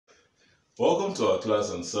Welcome to our class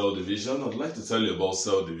on cell division. I'd like to tell you about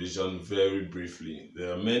cell division very briefly.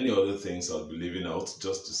 There are many other things I'll be leaving out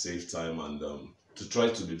just to save time and to try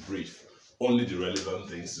to be brief. Only the relevant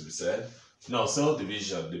things to be said. Now, cell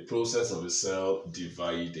division, the process of a cell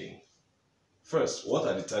dividing. First, what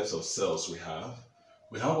are the types of cells we have?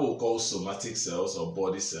 We have what we call somatic cells or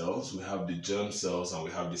body cells. We have the germ cells and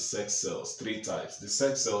we have the sex cells. Three types. The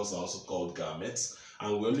sex cells are also called gametes,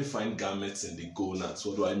 and we only find gametes in the gonads.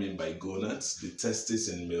 What do I mean by gonads? The testes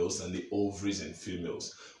in males and the ovaries in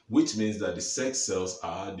females, which means that the sex cells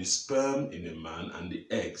are the sperm in a man and the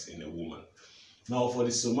eggs in a woman. Now, for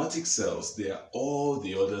the somatic cells, they are all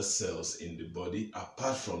the other cells in the body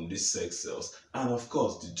apart from these sex cells and, of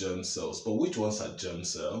course, the germ cells. But which ones are germ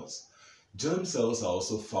cells? Germ cells are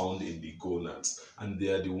also found in the gonads, and they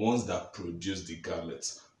are the ones that produce the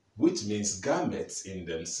gametes, which means gametes in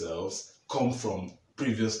themselves come from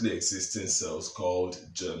previously existing cells called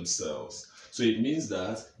germ cells. So it means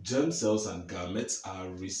that germ cells and gametes are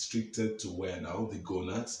restricted to where now? The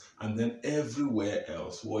gonads, and then everywhere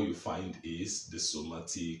else what you find is the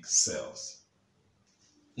somatic cells.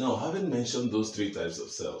 Now, having mentioned those three types of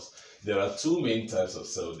cells, there are two main types of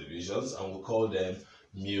cell divisions, and we call them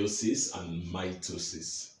meiosis and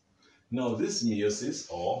mitosis. Now, this meiosis,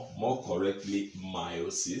 or more correctly,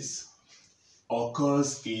 meiosis,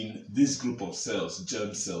 occurs in this group of cells,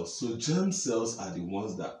 germ cells. So, germ cells are the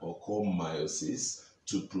ones that occur meiosis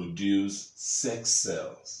to produce sex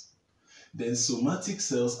cells. Then somatic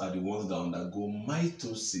cells are the ones that undergo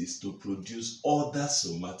mitosis to produce other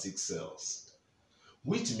somatic cells,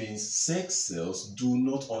 which means sex cells do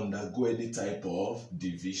not undergo any type of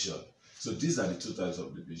division. So these are the two types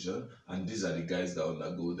of division, and these are the guys that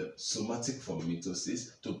undergo them. Somatic for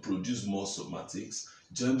mitosis to produce more somatics.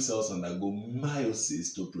 Germ cells undergo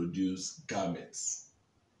meiosis to produce gametes.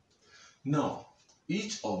 Now,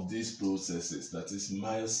 each of these processes, that is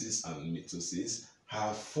meiosis and mitosis,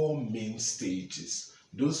 have four main stages.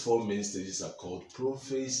 Those four main stages are called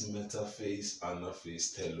prophase, metaphase,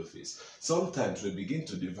 anaphase, telophase. Sometimes we begin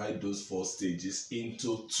to divide those four stages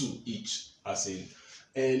into two each, as in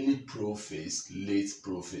early prophase, late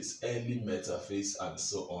prophase, early metaphase, and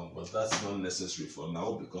so on. But that's not necessary for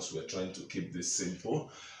now because we're trying to keep this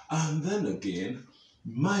simple. And then again,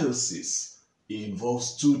 meiosis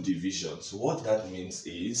involves two divisions. What that means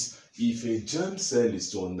is if a germ cell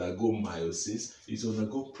is to undergo meiosis, it will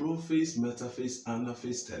undergo prophase, metaphase,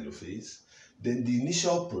 anaphase, telophase. Then the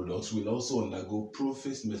initial products will also undergo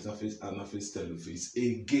prophase, metaphase, anaphase, telophase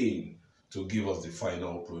again to give us the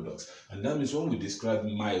final products. And that means when we describe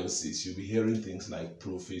meiosis, you'll be hearing things like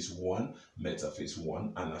prophase 1, metaphase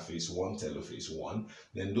 1, anaphase 1, telophase 1.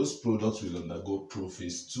 Then those products will undergo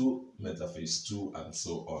prophase 2, metaphase 2, and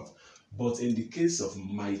so on. But in the case of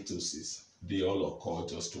mitosis, they all occur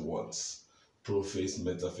just once. Prophase,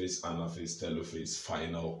 metaphase, anaphase, telophase,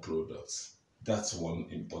 final products. That's one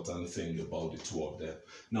important thing about the two of them.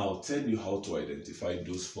 Now, I'll tell you how to identify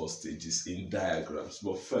those four stages in diagrams.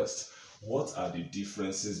 But first, what are the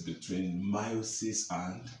differences between meiosis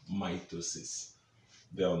and mitosis?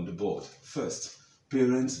 They're on the board. First,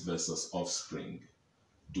 parents versus offspring.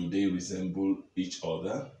 Do they resemble each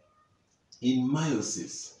other? In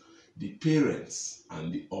meiosis, the parents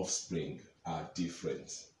and the offspring are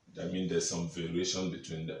different. I mean, there's some variation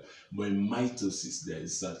between them. But in mitosis, they're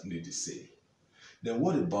exactly the same. Then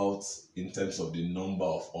what about in terms of the number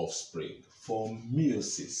of offspring? For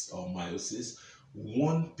meiosis or meiosis,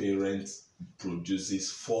 one parent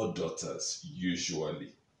produces four daughters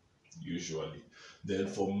usually. Then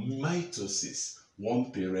for mitosis,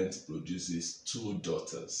 one parent produces two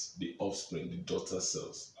daughters. The offspring, the daughter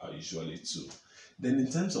cells, are usually two. Then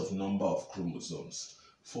in terms of number of chromosomes,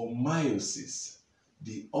 for meiosis,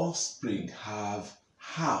 the offspring have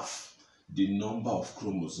half the number of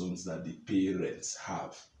chromosomes that the parents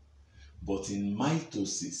have. But in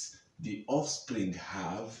mitosis, the offspring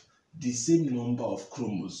have the same number of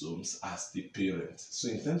chromosomes as the parents. So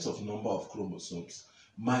in terms of number of chromosomes,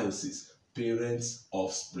 meiosis, parents,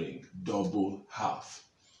 offspring, double half.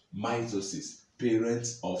 Mitosis,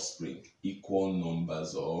 parents, offspring, equal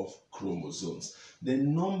numbers of chromosomes. The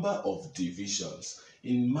number of divisions.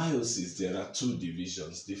 In meiosis, there are two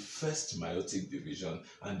divisions, the first meiotic division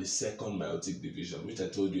and the second meiotic division, which I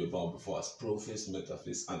told you about before as prophase,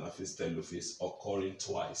 metaphase, anaphase, telophase, occurring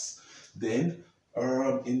twice. Then,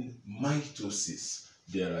 in mitosis,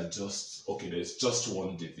 there's just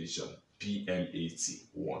one division, PMAT,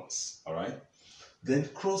 once, all right? Then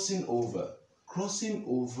crossing over. Crossing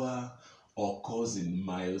over occurs in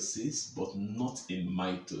meiosis, but not in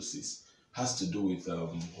mitosis. has to do with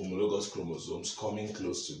homologous chromosomes coming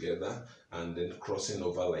close together and then crossing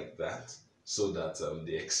over like that so that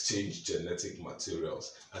they exchange genetic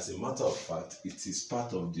materials. As a matter of fact, it is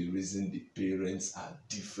part of the reason the parents are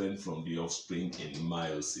different from the offspring in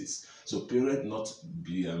meiosis. So parent not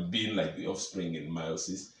being like the offspring in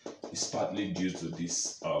meiosis is partly due to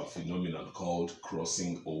this phenomenon called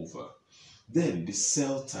crossing over. Then the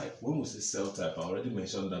cell type. When we say cell type, I already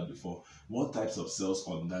mentioned that before. What types of cells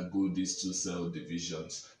undergo these two cell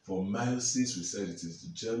divisions? For meiosis, we said it is the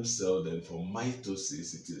germ cell. Then for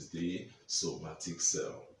mitosis, it is the somatic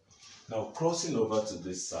cell. Now, crossing over to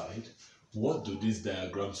this side, what do these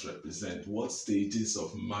diagrams represent? What stages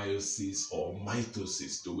of meiosis or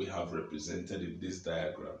mitosis do we have represented in these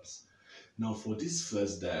diagrams? Now, for this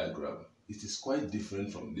first diagram, it is quite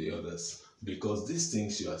different from the others because these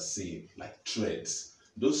things you are seeing, like threads,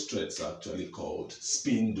 those threads are actually called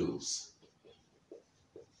spindles.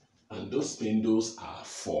 And those spindles are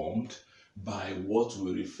formed by what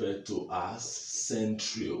we refer to as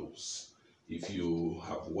centrioles. If you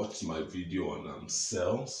have watched my video on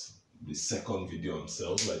cells, the second video on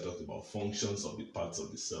cells where I talked about functions of the parts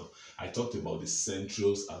of the cell, I talked about the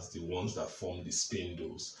centrioles as the ones that form the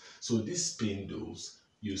spindles. So these spindles,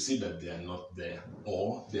 you see that they are not there,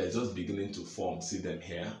 or they are just beginning to form. See them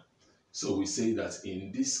here? So we say that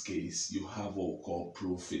in this case, you have what we call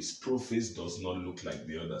prophase. Prophase does not look like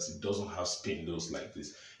the others. It doesn't have spindles like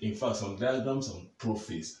this. In fact, some diagrams on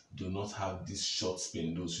prophase do not have these short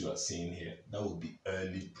spindles you are seeing here. That would be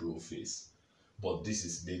early prophase. But this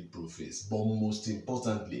is late prophase. But most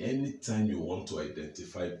importantly, anytime you want to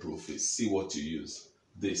identify prophase, see what you use.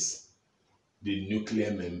 This. The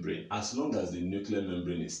nuclear membrane. As long as the nuclear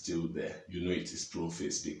membrane is still there, you know it is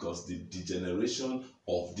prophase because the degeneration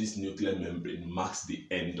of this nuclear membrane marks the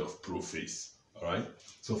end of prophase. All right.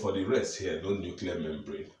 So for the rest here, no nuclear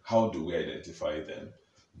membrane. How do we identify them?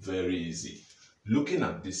 Very easy. Looking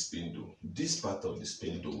at this spindle, this part of the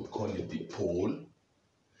spindle, we call it the pole.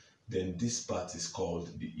 Then this part is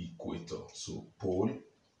called the equator. So pole,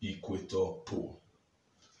 equator, pole.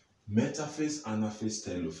 Metaphase, anaphase,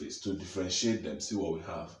 telophase. To differentiate them, see what we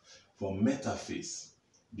have. For metaphase,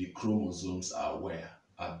 the chromosomes are where?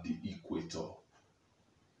 At the equator.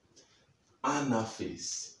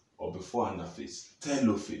 Anaphase, or before anaphase,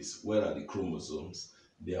 telophase, where are the chromosomes?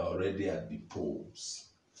 They are already at the poles.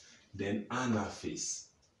 Then anaphase,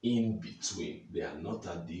 in between. They are not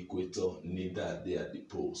at the equator, neither are they at the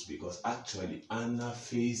poles, because actually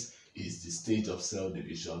anaphase is the stage of cell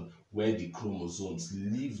division where the chromosomes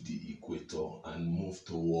leave the equator and move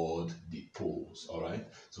toward the poles. All right.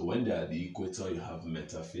 So when they are at the equator, you have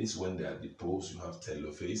metaphase. When they are at the poles, you have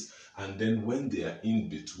telophase. And then when they are in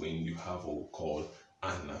between, you have what we call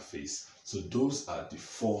anaphase. So those are the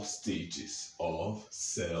 4 stages of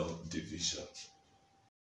cell division.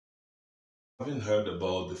 Having heard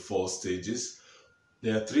about the 4 stages,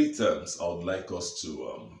 there are 3 terms I would like us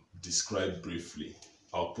to describe briefly.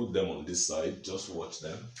 I'll put them on this side, just watch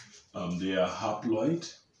them. They are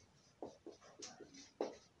haploid,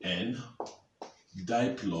 N,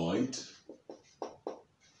 diploid,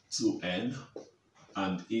 2N,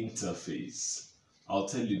 and interphase. I'll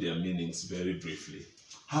tell you their meanings very briefly.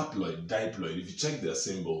 Haploid, diploid, if you check their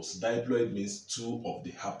symbols, diploid means 2 of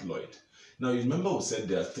the haploid. Now, you remember we said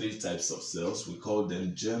there are 3 types of cells. We call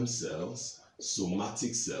them germ cells,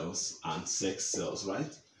 somatic cells, and sex cells,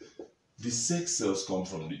 right? The sex cells come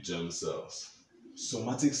from the germ cells.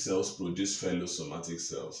 Somatic cells produce fellow somatic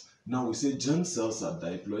cells. Now we say germ cells are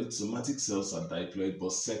diploid, somatic cells are diploid,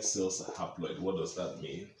 but sex cells are haploid. What does that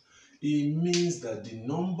mean? It means that the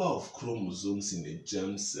number of chromosomes in a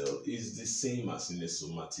germ cell is the same as in a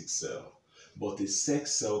somatic cell, but a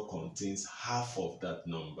sex cell contains half of that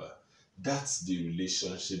number. That's the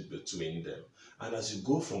relationship between them. And as you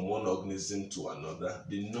go from one organism to another,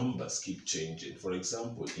 the numbers keep changing. For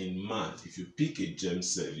example, in man, if you pick a germ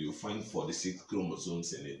cell, you'll find 46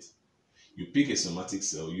 chromosomes in it. You pick a somatic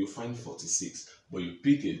cell, you find 46. But you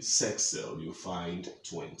pick a sex cell, you find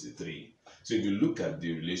 23. So if you look at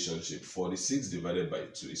the relationship, 46 divided by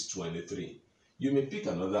 2 is 23. You may pick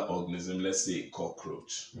another organism, let's say a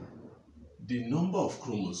cockroach. The number of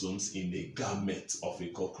chromosomes in a gamete of a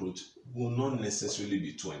cockroach will not necessarily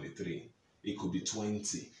be 23. It could be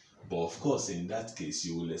 20. But of course, in that case,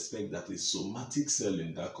 you will expect that a somatic cell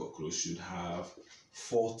in that cockroach should have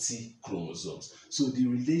 40 chromosomes. So the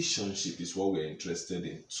relationship is what we're interested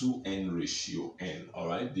in, 2n ratio n, all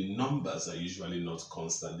right? The numbers are usually not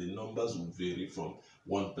constant. The numbers will vary from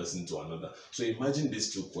one person to another. So imagine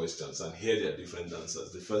these 2 questions, and here there are different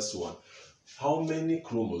answers. The first one, how many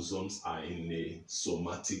chromosomes are in a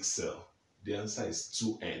somatic cell? The answer is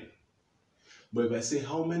 2n. But if I say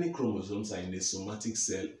how many chromosomes are in a somatic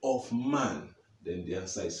cell of man, then the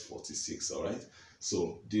answer is 46, all right?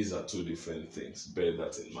 So these are two different things. Bear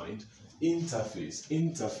that in mind. Interphase.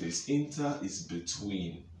 Inter is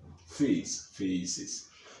between. Phases.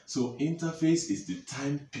 So interphase is the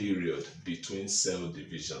time period between cell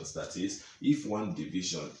divisions. That is, if one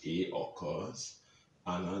division A occurs,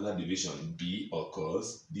 another division B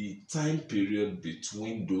occurs, the time period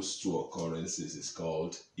between those two occurrences is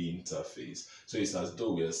called interphase. So it's as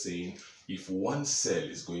though we are saying if one cell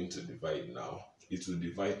is going to divide now, it will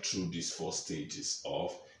divide through these four stages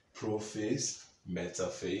of prophase,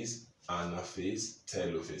 metaphase, anaphase,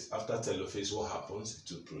 telophase. After telophase, what happens?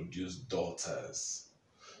 It will produce daughters.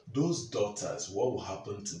 Those daughters, what will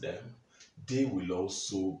happen to them? They will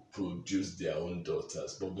also produce their own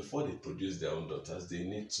daughters. But before they produce their own daughters, they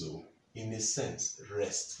need to, in a sense,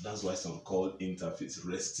 rest. That's why some call interphase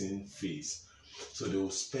resting phase. So they will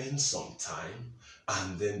spend some time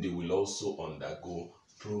and then they will also undergo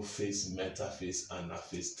prophase, metaphase,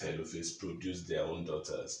 anaphase, telophase, produce their own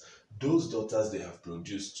daughters. Those daughters they have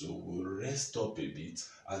produced too will rest up a bit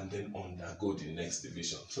and then undergo the next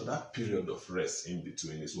division. So that period of rest in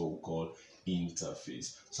between is what we call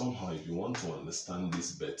interphase. Somehow, if you want to understand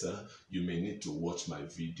this better, you may need to watch my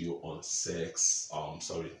video on not sex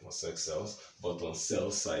cells, but on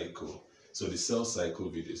cell cycle. So the cell cycle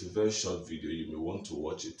video is a very short video. You may want to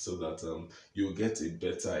watch it so that you'll get a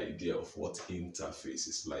better idea of what interphase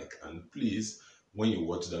is like. And please, when you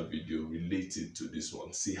watch that video, relate it to this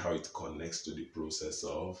one. See how it connects to the process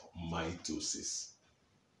of mitosis.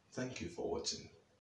 Thank you for watching.